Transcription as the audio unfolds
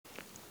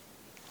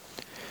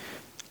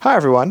Hi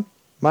everyone,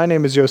 my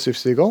name is Yosef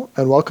Siegel,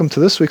 and welcome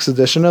to this week's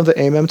edition of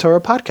the Torah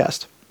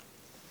podcast.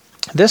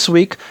 This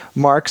week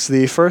marks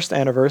the first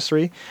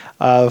anniversary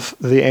of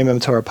the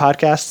Torah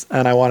podcast,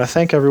 and I want to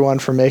thank everyone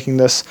for making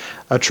this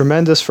a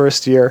tremendous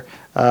first year.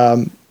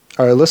 Our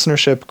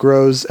listenership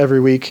grows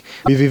every week.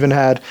 We've even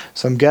had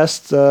some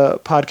guest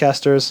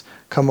podcasters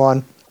come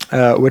on,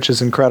 which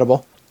is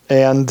incredible,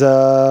 and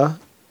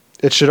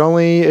it should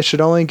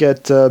only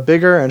get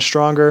bigger and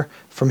stronger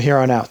from here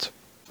on out.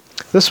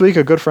 This week,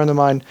 a good friend of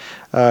mine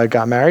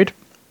got married,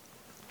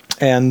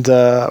 and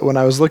when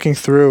I was looking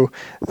through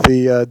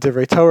the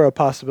Divrei Torah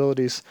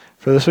possibilities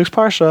for this week's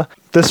parsha,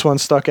 this one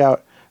stuck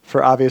out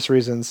for obvious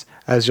reasons,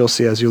 as you'll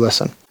see as you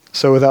listen.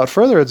 So without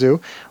further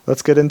ado,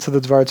 let's get into the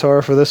Dvar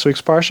Torah for this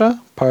week's parsha,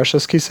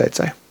 Parshas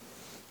Seitzei.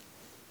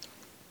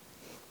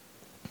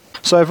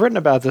 So I've written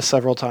about this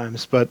several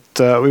times, but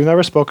we've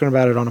never spoken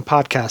about it on a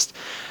podcast.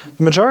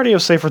 The majority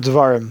of Sefer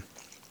Devarim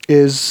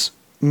is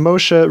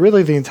Moshe,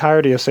 really the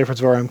entirety of Sefer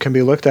Devarim can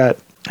be looked at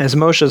as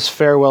Moshe's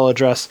farewell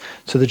address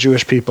to the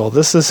Jewish people.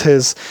 This is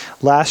his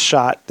last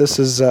shot. This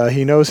is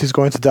he knows he's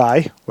going to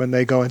die when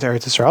they go into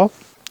Eretz Yisrael,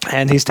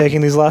 and he's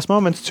taking these last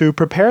moments to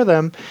prepare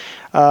them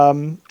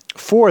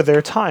for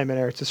their time in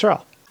Eretz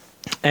Yisrael.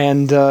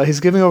 And he's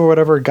giving over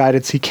whatever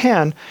guidance he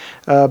can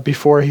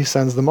before he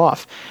sends them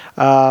off.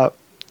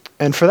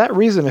 And for that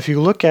reason, if you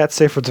look at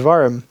Sefer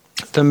Devarim,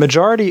 the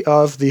majority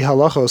of the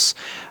halachos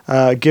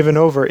given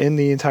over in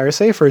the entire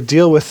Sefer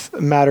deal with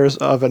matters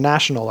of a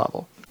national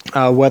level.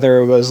 Whether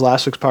it was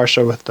last week's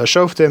parsha with the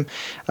shoftim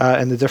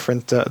and the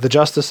different the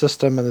justice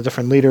system and the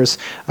different leaders,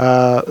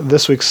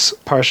 this week's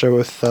parsha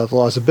with the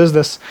laws of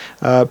business,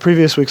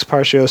 previous week's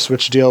parshas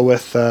which deal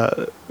with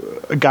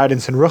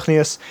guidance in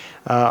ruchnius,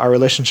 our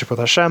relationship with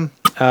Hashem,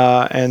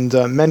 and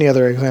many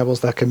other examples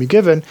that can be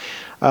given.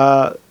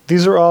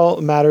 These are all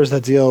matters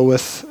that deal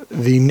with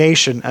the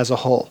nation as a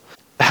whole.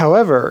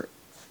 However,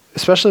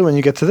 especially when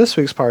you get to this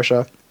week's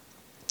parsha,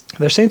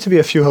 there seem to be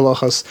a few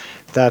halachos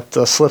that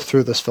slip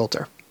through this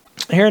filter.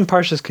 Here in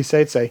Parshas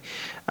Seitzei,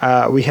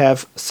 we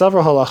have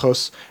several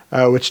halachos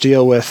which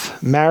deal with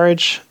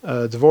marriage,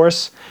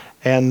 divorce,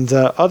 and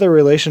other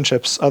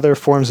relationships, other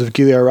forms of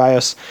gilui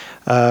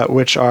arayos,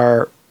 which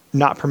are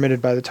not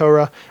permitted by the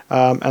Torah,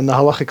 and the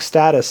halachic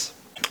status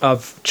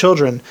of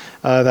children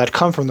that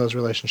come from those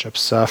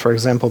relationships, for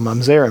example,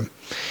 mamzerim.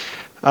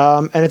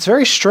 And it's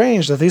very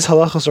strange that these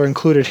halachos are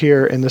included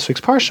here in this week's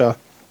parsha,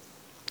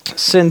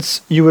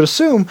 since you would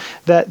assume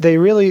that they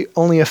really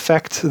only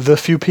affect the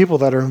few people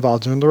that are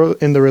involved in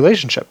the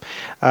relationship,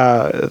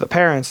 the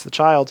parents, the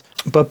child.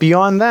 But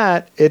beyond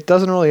that, it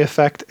doesn't really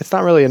affect, it's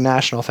not really a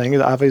national thing.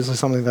 It's obviously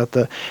something that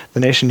the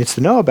nation needs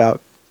to know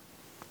about,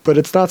 but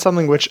it's not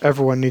something which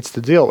everyone needs to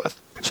deal with.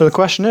 So the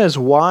question is,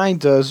 why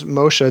does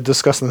Moshe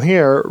discuss them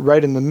here,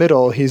 right in the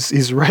middle?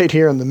 He's right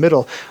here in the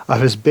middle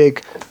of his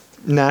big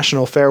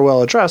national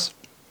farewell address.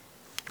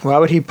 Why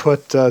would he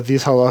put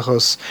these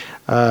halachos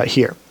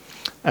here?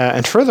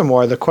 And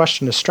furthermore, the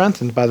question is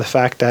strengthened by the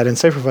fact that in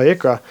Sefer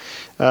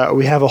Vayikra,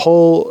 we have a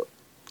whole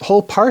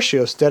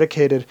parshios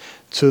dedicated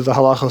to the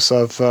halachos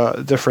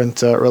of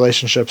different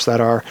relationships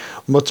that are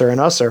mutter and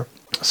aser.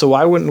 So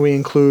why wouldn't we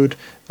include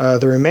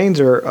the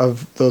remainder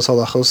of those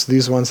halachos,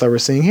 these ones that we're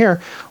seeing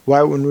here?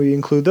 Why wouldn't we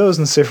include those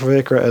in Sefer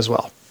Vayikra as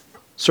well?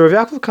 So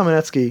Rav Yaakov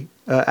Kamenetsky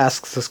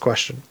asks this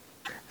question.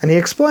 And he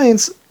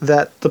explains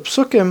that the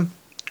psukim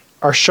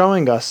are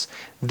showing us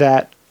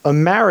that a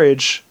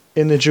marriage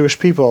in the Jewish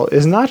people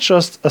is not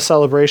just a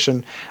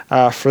celebration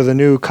for the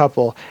new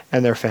couple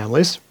and their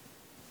families.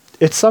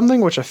 It's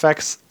something which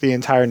affects the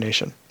entire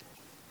nation.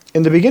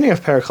 In the beginning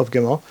of Perek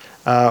Gimel,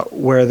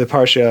 where the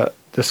parsha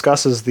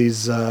discusses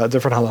these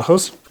different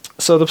halachos,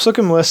 so the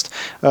psukim list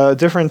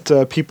different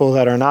people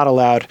that are not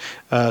allowed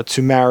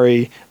to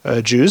marry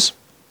Jews,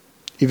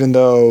 even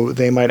though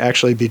they might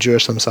actually be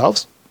Jewish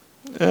themselves,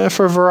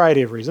 for a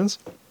variety of reasons.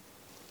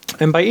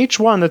 And by each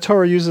one, the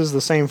Torah uses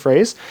the same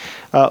phrase,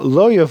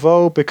 "Lo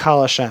yavo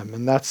b'kal Hashem,"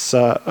 and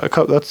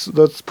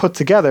that's put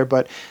together.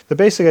 But the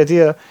basic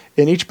idea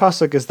in each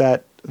pasuk is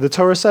that the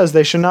Torah says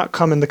they should not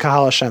come in the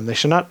kahal Hashem; they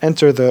should not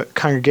enter the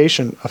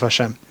congregation of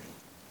Hashem.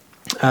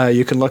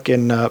 You can look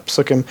in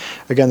psukim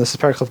again. This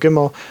is Perek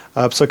Gimel,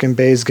 psukim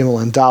Beis,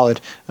 Gimel, and Daled,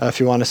 if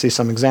you want to see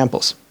some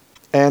examples.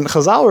 And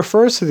Chazal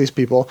refers to these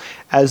people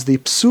as the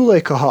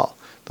psulei kahal,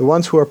 the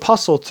ones who are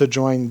puzzled to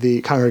join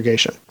the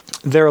congregation.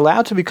 They're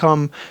allowed to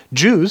become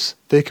Jews,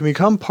 they can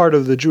become part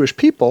of the Jewish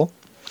people,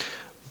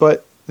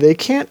 but they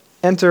can't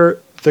enter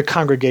the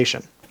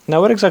congregation.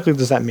 Now, what exactly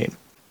does that mean?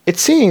 It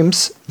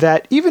seems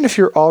that even if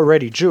you're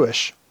already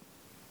Jewish,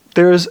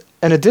 there's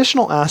an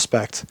additional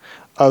aspect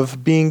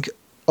of being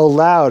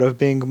allowed, of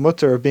being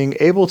mutter, of being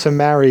able to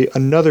marry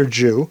another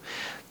Jew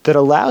that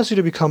allows you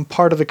to become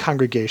part of the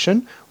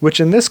congregation, which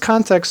in this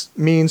context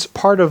means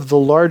part of the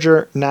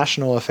larger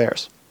national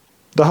affairs.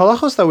 The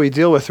halachos that we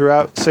deal with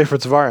throughout Sefer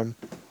Devarim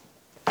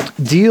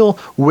deal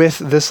with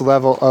this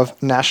level of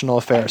national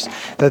affairs.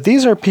 That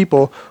these are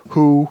people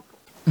who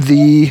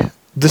the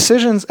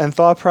decisions and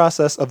thought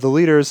process of the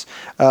leaders,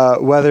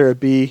 whether it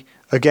be,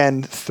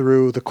 again,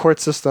 through the court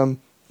system,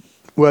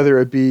 whether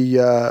it be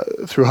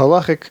through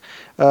halachic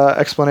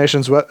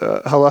explanations,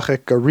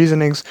 halachic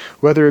reasonings,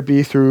 whether it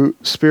be through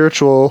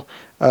spiritual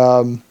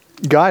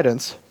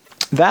guidance.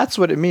 That's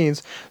what it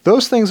means.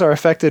 Those things are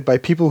affected by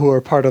people who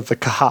are part of the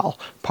kahal,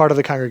 part of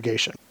the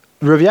congregation.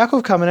 Rav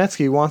Yaakov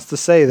Kamenetsky wants to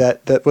say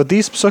that what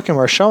these psukim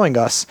are showing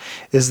us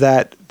is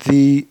that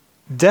the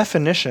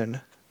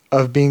definition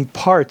of being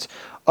part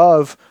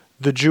of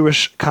the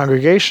Jewish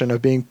congregation,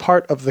 of being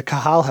part of the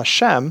Kahal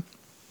Hashem,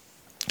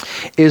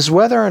 is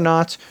whether or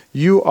not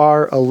you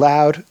are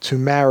allowed to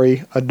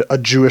marry a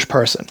Jewish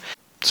person.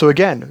 So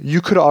again,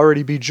 you could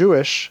already be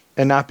Jewish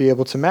and not be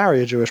able to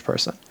marry a Jewish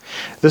person.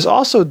 This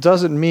also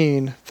doesn't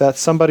mean that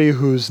somebody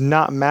who's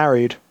not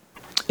married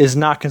is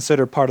not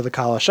considered part of the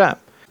Kahal Hashem.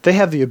 They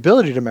have the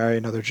ability to marry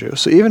another Jew.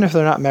 So even if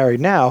they're not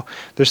married now,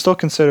 they're still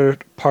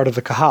considered part of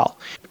the Kahal.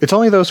 It's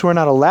only those who are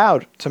not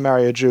allowed to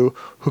marry a Jew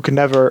who can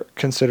never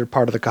consider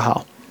part of the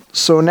Kahal.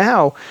 So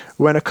now,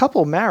 when a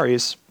couple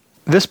marries,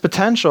 this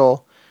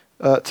potential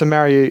to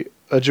marry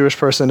a Jewish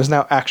person is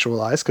now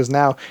actualized, because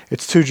now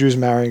it's two Jews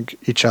marrying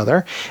each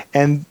other,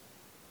 and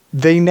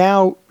they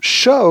now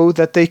show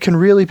that they can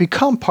really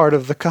become part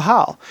of the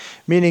Kahal.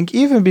 Meaning,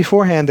 even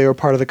beforehand they were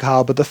part of the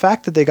Kahal, but the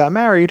fact that they got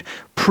married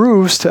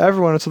proves to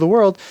everyone and to the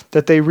world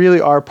that they really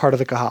are part of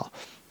the Kahal.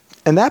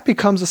 And that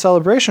becomes a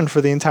celebration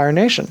for the entire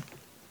nation.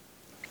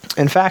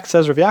 In fact,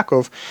 says Rav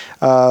Yaakov,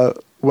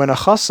 when a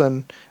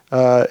chassan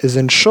is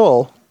in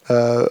shul,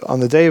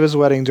 on the day of his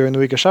wedding during the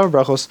week of Shabbat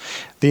Brachos,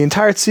 the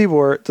entire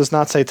tzibur does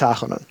not say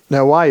tachanan.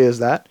 Now, why is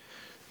that?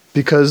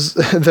 Because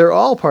they're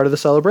all part of the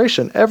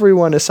celebration.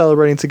 Everyone is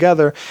celebrating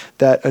together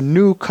that a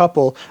new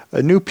couple,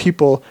 a new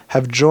people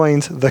have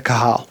joined the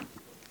Kahal.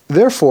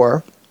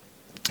 Therefore,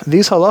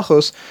 these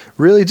halachos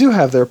really do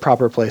have their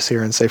proper place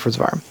here in Sefer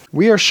Devarim.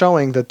 We are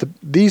showing that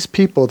these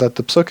people that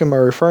the psukim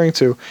are referring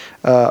to,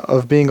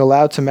 of being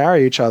allowed to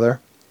marry each other,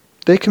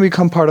 they can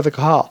become part of the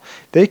Kahal.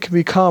 They can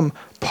become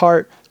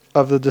part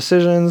of the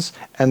decisions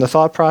and the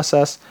thought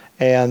process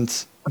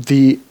and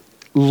the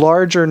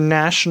larger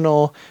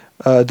national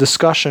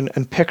discussion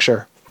and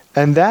picture.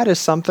 And that is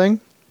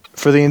something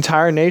for the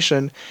entire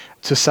nation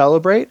to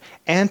celebrate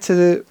and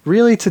to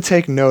really to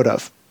take note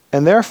of.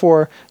 And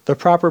therefore, the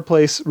proper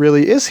place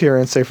really is here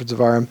in Sefer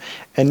Devarim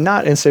and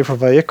not in Sefer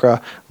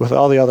Vayikra with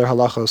all the other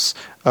halachos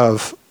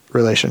of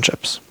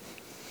relationships.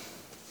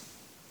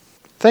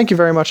 Thank you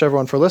very much,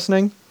 everyone, for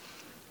listening.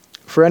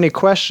 For any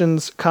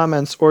questions,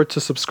 comments, or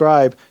to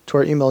subscribe to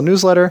our email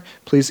newsletter,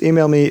 please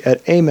email me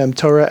at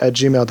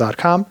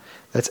amemtorah@gmail.com.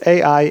 That's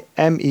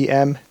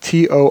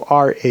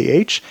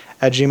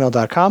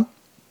AIMEMTORAH@gmail.com.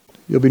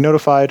 You'll be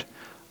notified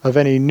of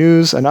any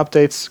news and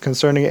updates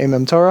concerning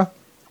Amem Torah.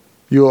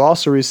 You will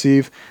also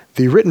receive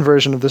the written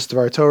version of this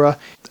Dvar Torah,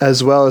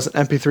 as well as an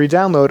MP3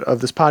 download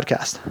of this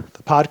podcast.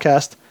 The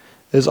podcast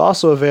is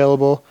also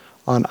available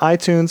on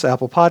iTunes,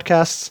 Apple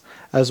Podcasts,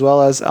 as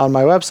well as on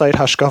my website,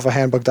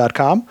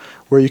 hashkafahandbook.com,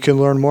 where you can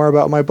learn more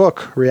about my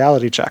book,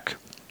 Reality Check.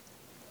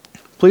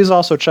 Please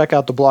also check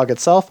out the blog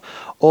itself,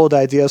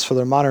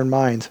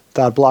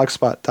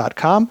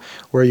 oldideasforthemodernmind.blogspot.com,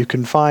 where you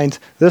can find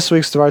this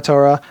week's Dvar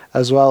Torah,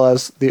 as well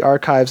as the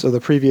archives of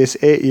the previous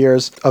 8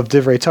 years of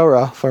Divrei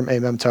Torah from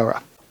Amem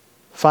Torah.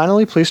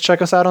 Finally, please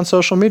check us out on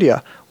social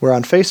media. We're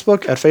on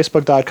Facebook at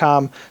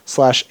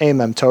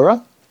facebook.com/Amem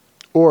Torah,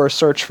 or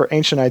search for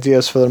Ancient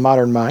Ideas for the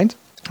Modern Mind.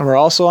 And we're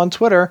also on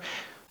Twitter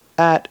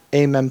at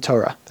Amem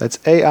Torah. That's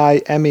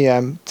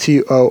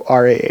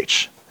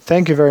AIMEMTORAH.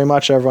 Thank you very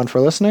much, everyone,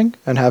 for listening,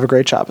 and have a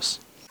great Shabbos.